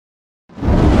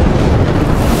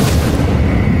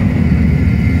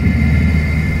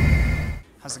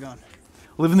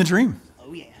Living the dream.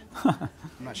 Oh, yeah. I'm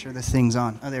not sure this thing's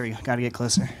on. Oh, there we go. Got to get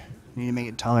closer. Need to make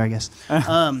it taller, I guess.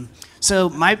 So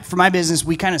for my business,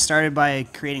 we kind of started by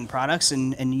creating products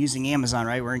and using Amazon,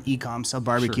 right? We're an e-com, sell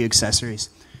barbecue accessories.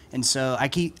 And so I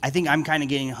think I'm kind of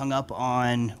getting hung up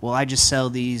on, well, I just sell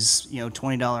these,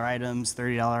 $20 items,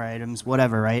 $30 items,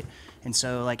 whatever, right? And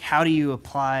so like, how do you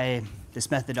apply this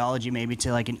methodology maybe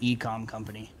to like an e-com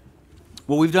company?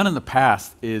 What we've done in the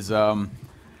past is, can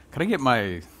I get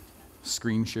my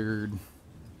screen shared?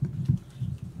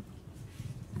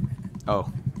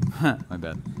 Oh, my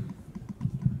bad.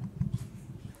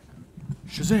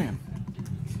 Shazam.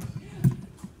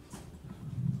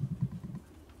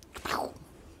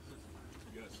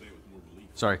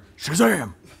 Sorry,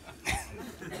 Shazam.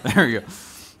 There you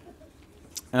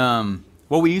go.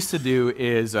 What we used to do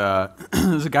is,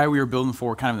 there's a guy we were building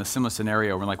for kind of in a similar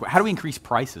scenario. We're like, well, how do we increase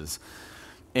prices?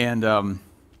 And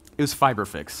it was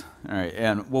FiberFix. All right.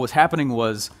 And what was happening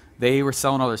was they were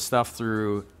selling all their stuff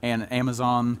through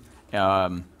Amazon,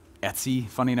 Etsy,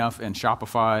 funny enough, and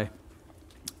Shopify.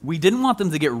 We didn't want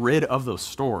them to get rid of those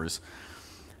stores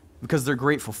because they're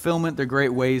great fulfillment. They're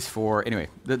great ways for, anyway,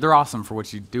 they're awesome for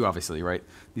what you do, obviously, right?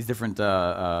 These different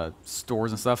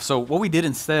stores and stuff. So what we did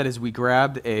instead is we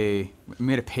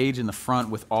made a page in the front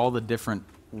with all the different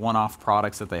one-off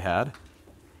products that they had.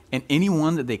 And any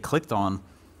one that they clicked on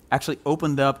actually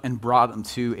opened up and brought them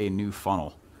to a new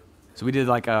funnel. So we did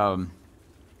like, with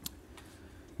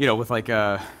like,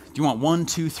 do you want 1,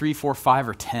 2, 3, 4, 5,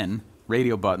 or 10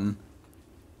 radio button?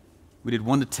 We did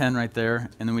 1 to 10 right there,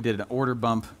 and then we did an order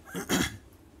bump.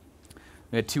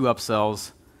 We had 2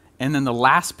 upsells. And then the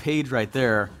last page right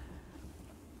there,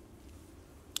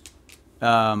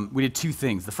 we did 2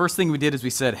 things. The first thing we did is we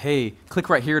said, hey, click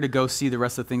right here to go see the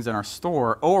rest of the things in our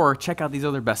store, or check out these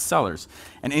other best sellers.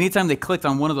 And anytime they clicked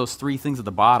on one of those 3 things at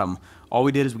the bottom, all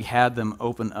we did is we had them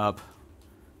open up.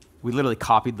 We literally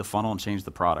copied the funnel and changed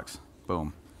the products.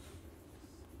 Boom.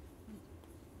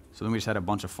 So then we just had a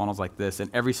bunch of funnels like this,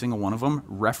 and every single one of them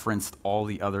referenced all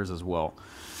the others as well.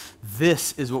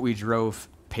 This is what we drove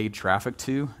paid traffic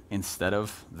to instead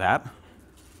of that.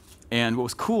 And what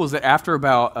was cool is that after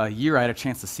about a year, I had a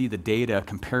chance to see the data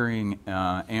comparing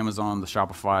Amazon, the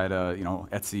Shopify, to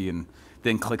Etsy, and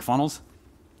then ClickFunnels.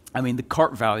 I mean, the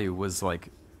cart value was like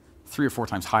 3 or 4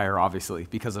 times higher, obviously,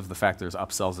 because of the fact there's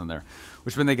upsells in there,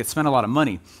 which meant they could spend a lot of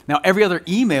money. Now, every other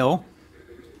email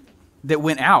that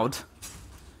went out,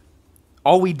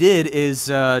 all we did is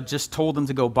just told them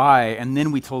to go buy, and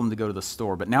then we told them to go to the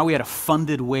store. But now we had a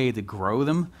funded way to grow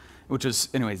them, which is,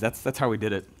 anyways, that's how we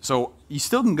did it. So you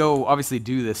still can go, obviously,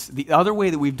 do this. The other way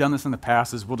that we've done this in the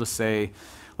past is we'll just say,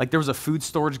 like there was a food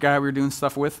storage guy we were doing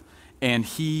stuff with, and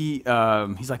he's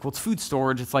like, well, it's food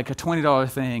storage. It's like a $20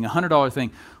 thing, a $100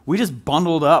 thing. We just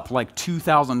bundled up like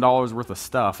 $2,000 worth of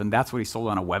stuff, and that's what he sold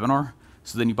on a webinar.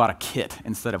 So then you bought a kit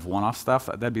instead of one-off stuff.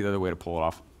 That'd be the other way to pull it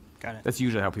off. Got it. That's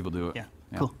usually how people do it. Yeah.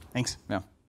 Cool. Thanks. Yeah.